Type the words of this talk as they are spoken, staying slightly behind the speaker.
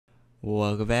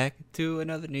Welcome back to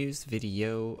another news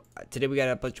video. Today we got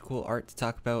a bunch of cool art to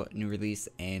talk about, new release,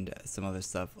 and some other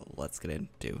stuff. Let's get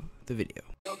into the video.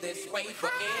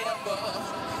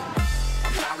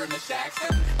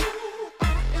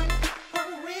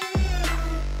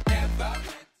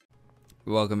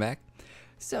 Welcome back.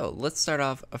 So let's start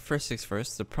off first things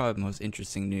first. The probably most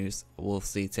interesting news we'll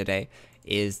see today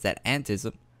is that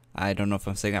Antism, I don't know if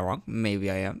I'm saying that wrong,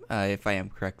 maybe I am. If I am,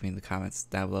 correct me in the comments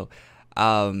down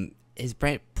below. His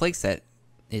plague set,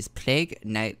 his Plague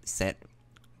Knight set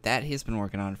that he's been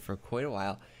working on for quite a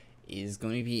while is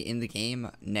going to be in the game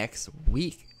next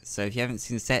week. So if you haven't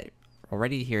seen the set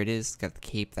already, here it is. It's got the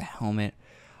cape, the helmet,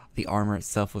 the armor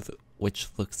itself, which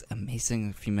looks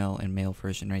amazing. Female and male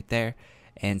version right there,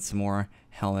 and some more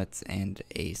helmets and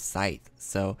a scythe.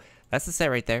 So that's the set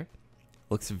right there.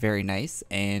 Looks very nice,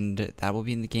 and that will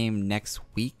be in the game next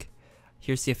week.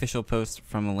 Here's the official post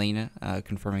from Elena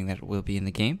confirming that it will be in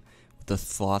the game with the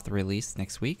sloth release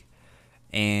next week.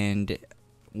 And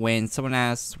when someone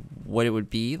asks what it would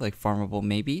be, like farmable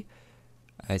maybe,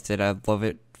 I said I'd love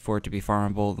it for it to be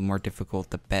farmable. The more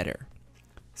difficult, the better.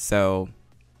 So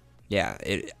yeah,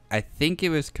 I think it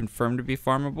was confirmed to be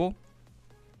farmable,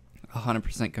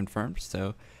 100% confirmed.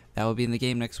 So that will be in the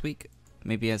game next week.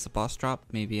 Maybe as a boss drop,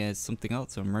 maybe as something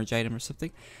else, a merge item or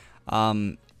something.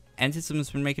 Antism has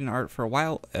been making art for a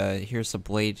while. Here's a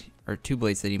blade, or two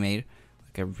blades that he made,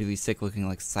 like a really sick looking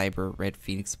like cyber red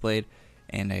phoenix blade,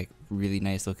 and a really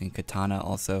nice looking katana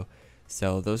also.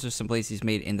 So those are some blades he's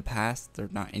made in the past. They're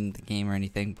not in the game or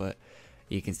anything, but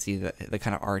you can see the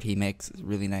kind of art he makes is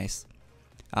really nice.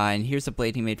 And here's a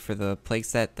blade he made for the plague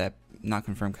set that not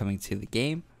confirmed coming to the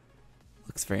game.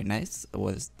 Looks very nice. It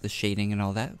was the shading and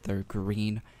all that, the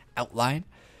green outline.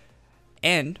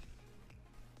 And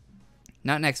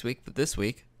not next week, but this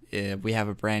week, we have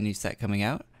a brand new set coming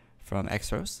out from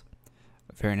Exros.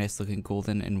 A very nice looking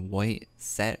golden and white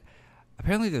set.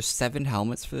 Apparently there's 7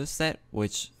 helmets for this set,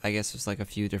 which I guess there's like a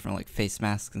few different like face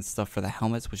masks and stuff for the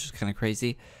helmets, which is kind of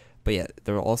crazy. But yeah,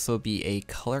 there will also be a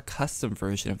color custom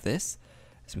version of this,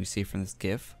 as we see from this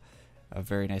GIF. A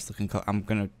very nice looking color. I'm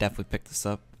going to definitely pick this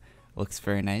up. Looks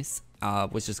very nice,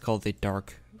 which is called the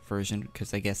dark version,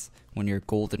 because I guess when you're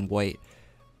gold and white,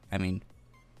 I mean,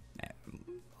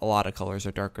 a lot of colors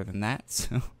are darker than that.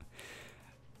 So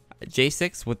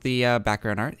J6 with the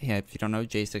background art. Yeah, if you don't know,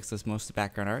 J6 does most of the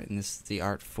background art, and this is the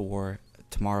art for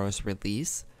tomorrow's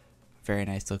release. Very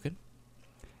nice looking.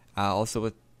 Also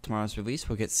with tomorrow's release,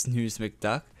 we'll get Snooze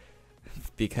McDuck,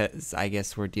 because I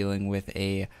guess we're dealing with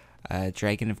a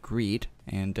Dragon of Greed,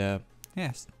 and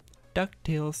yes,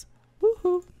 DuckTales.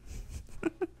 Woohoo!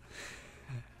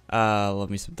 Love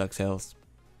me some DuckTales.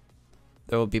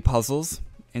 There will be puzzles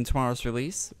in tomorrow's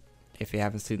release, if you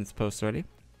haven't seen this post already.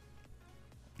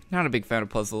 Not a big fan of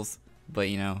puzzles, but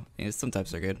you know,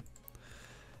 sometimes they're good.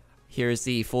 Here's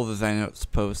the full design notes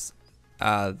post.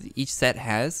 Each set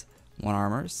has 1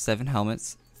 armor, 7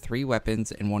 helmets, 3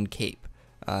 weapons, and 1 cape.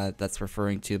 That's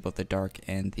referring to both the dark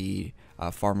and the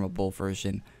farmable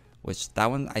version, which that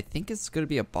one I think is going to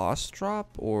be a boss drop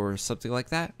or something like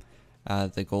that.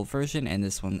 The gold version, and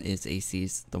this one is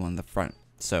AC's, the one in the front.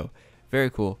 So very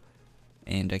cool,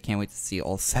 and I can't wait to see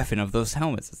all 7 of those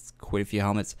helmets. It's quite a few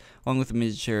helmets, along with a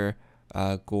miniature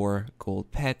Gore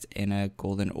gold pet and a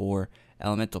golden ore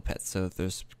elemental pet. So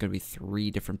there's going to be 3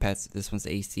 different pets. This one's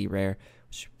AC rare,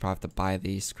 which you probably have to buy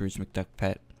the Scrooge McDuck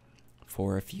pet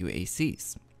for a few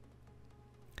ACs.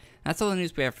 That's all the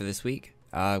news we have for this week.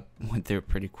 Went through it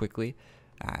pretty quickly.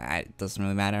 It doesn't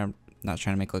really matter. I'm not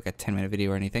trying to make like a 10-minute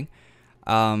video or anything.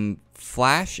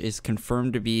 Flash is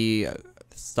confirmed to be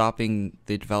stopping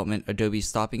the development. Adobe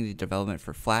stopping the development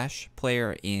for Flash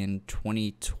Player in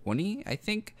 2020, I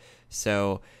think.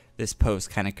 So this post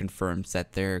kind of confirms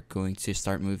that they're going to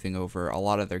start moving over a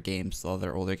lot of their games, all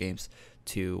their older games,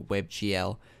 to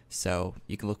WebGL. So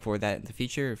you can look forward to that in the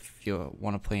future if you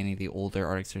want to play any of the older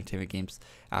Artix Entertainment games.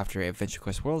 After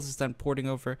AdventureQuest Worlds is done porting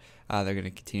over, they're going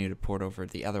to continue to port over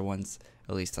the other ones.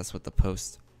 At least that's what the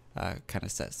post kind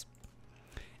of says.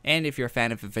 And if you're a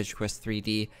fan of AdventureQuest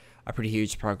 3D, a pretty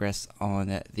huge progress on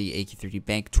the AQ3D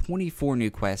Bank. 24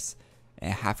 new quests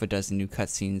and half a dozen new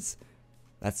cutscenes.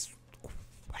 That's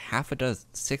half a dozen,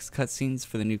 6 cutscenes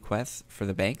for the new quests for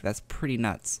the bank. That's pretty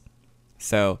nuts.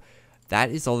 So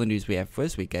that is all the news we have for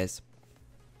this week, guys.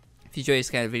 If you enjoy these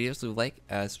kind of videos, leave a like,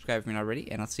 subscribe if you're not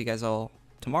already, and I'll see you guys all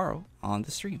tomorrow on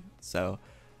the stream. So,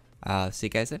 see you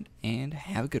guys then, and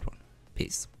have a good one.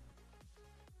 Peace.